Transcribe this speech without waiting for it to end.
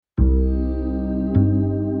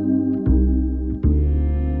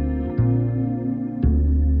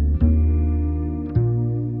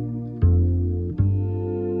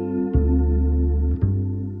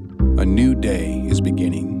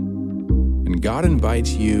And God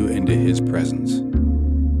invites you into His presence.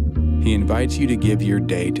 He invites you to give your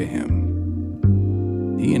day to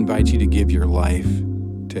Him. He invites you to give your life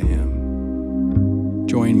to Him.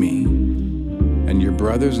 Join me and your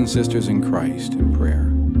brothers and sisters in Christ in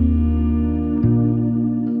prayer.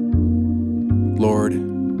 Lord,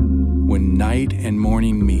 when night and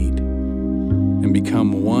morning meet and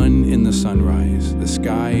become one in the sunrise, the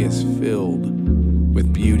sky is filled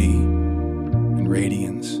with beauty and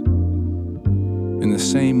radiance. In the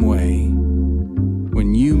same way,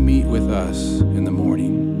 when you meet with us in the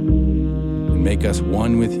morning and make us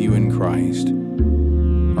one with you in Christ,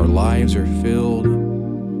 our lives are filled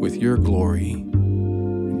with your glory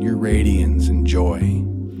and your radiance and joy.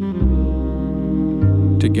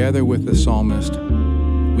 Together with the psalmist,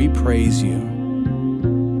 we praise you.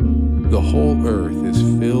 The whole earth is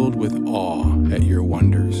filled with awe at your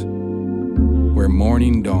wonders. Where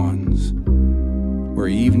morning dawns, where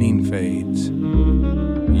evening fades,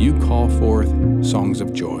 you call forth songs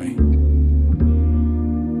of joy.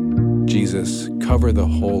 Jesus, cover the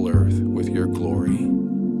whole earth with your glory.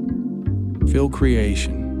 Fill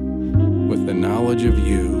creation with the knowledge of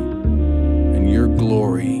you and your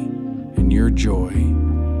glory and your joy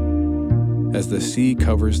as the sea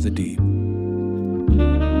covers the deep.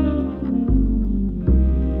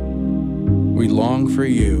 We long for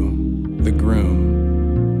you, the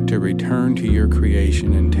groom, to return to your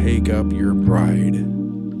creation and take up your bride,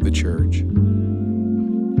 the church.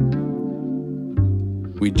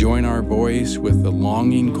 We join our voice with the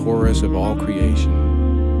longing chorus of all creation,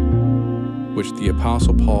 which the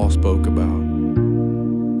Apostle Paul spoke about,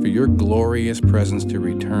 for your glorious presence to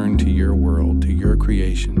return to your world, to your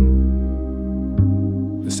creation,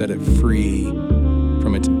 to set it free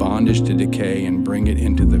from its bondage to decay and bring it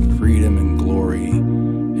into the freedom and glory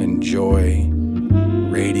and joy,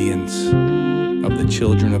 radiance of the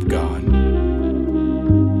children of God.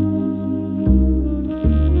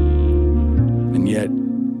 And yet,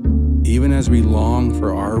 even as we long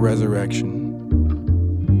for our resurrection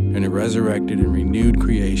and a resurrected and renewed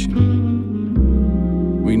creation,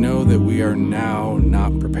 we know that we are now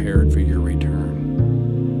not prepared for your return.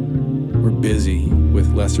 We're busy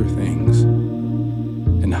with lesser things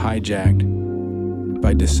and hijacked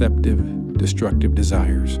by deceptive, destructive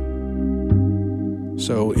desires.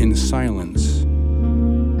 So in silence,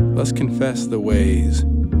 let's confess the ways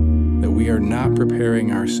that we are not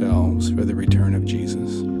preparing ourselves for the return of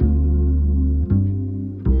Jesus.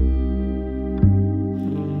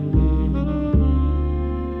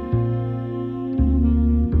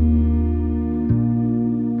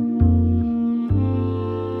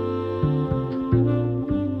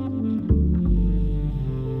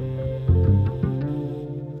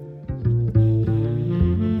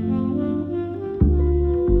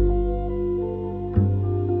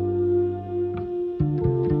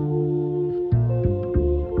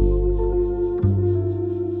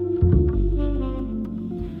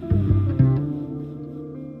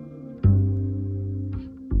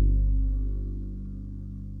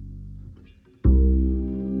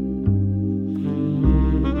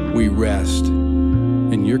 We rest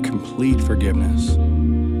in your complete forgiveness,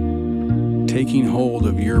 taking hold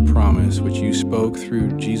of your promise which you spoke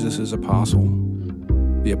through Jesus' apostle,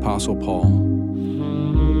 the Apostle Paul.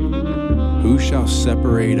 Who shall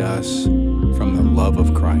separate us from the love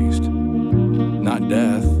of Christ? Not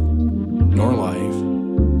death, nor life,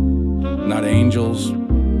 not angels,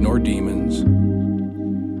 nor demons,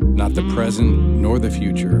 not the present, nor the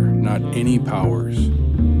future, not any powers.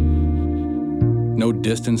 No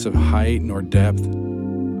distance of height nor depth,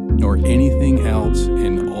 nor anything else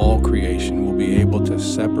in all creation will be able to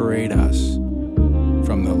separate us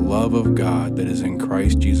from the love of God that is in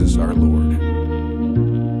Christ Jesus our Lord.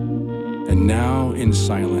 And now, in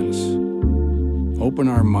silence, open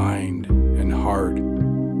our mind and heart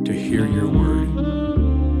to hear your word.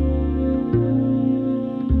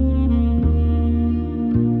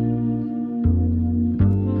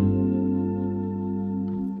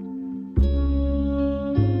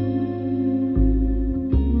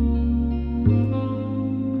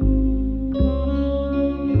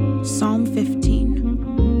 Psalm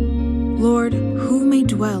 15. Lord, who may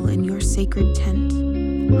dwell in your sacred tent?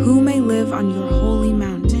 Who may live on your holy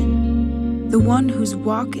mountain? The one whose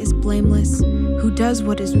walk is blameless, who does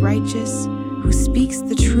what is righteous, who speaks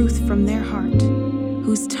the truth from their heart,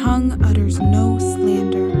 whose tongue utters no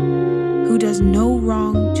slander, who does no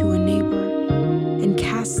wrong to a neighbor, and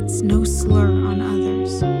casts no slur on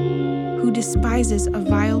others, who despises a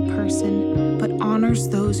vile person, but honors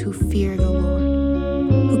those who fear the Lord,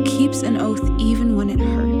 who keeps an oath even when it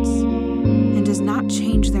hurts, and does not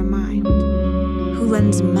change their mind, who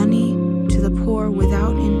lends money to the the poor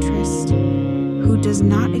without interest, who does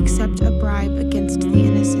not accept a bribe against the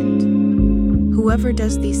innocent. Whoever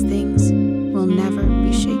does these things will never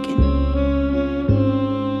be shaken.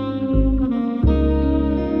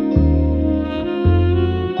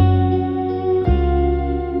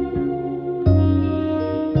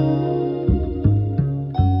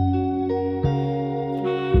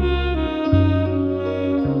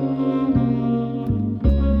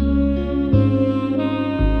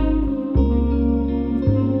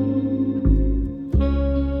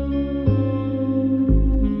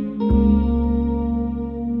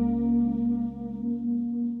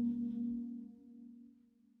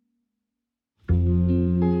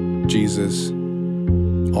 Jesus,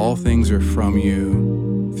 all things are from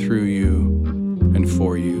you, through you, and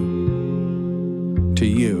for you. To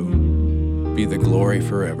you be the glory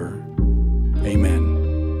forever. Amen.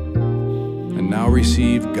 And now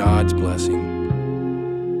receive God's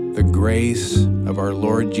blessing, the grace of our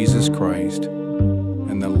Lord Jesus Christ,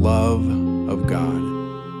 and the love of God,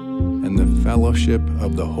 and the fellowship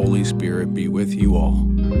of the Holy Spirit be with you all.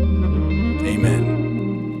 Amen.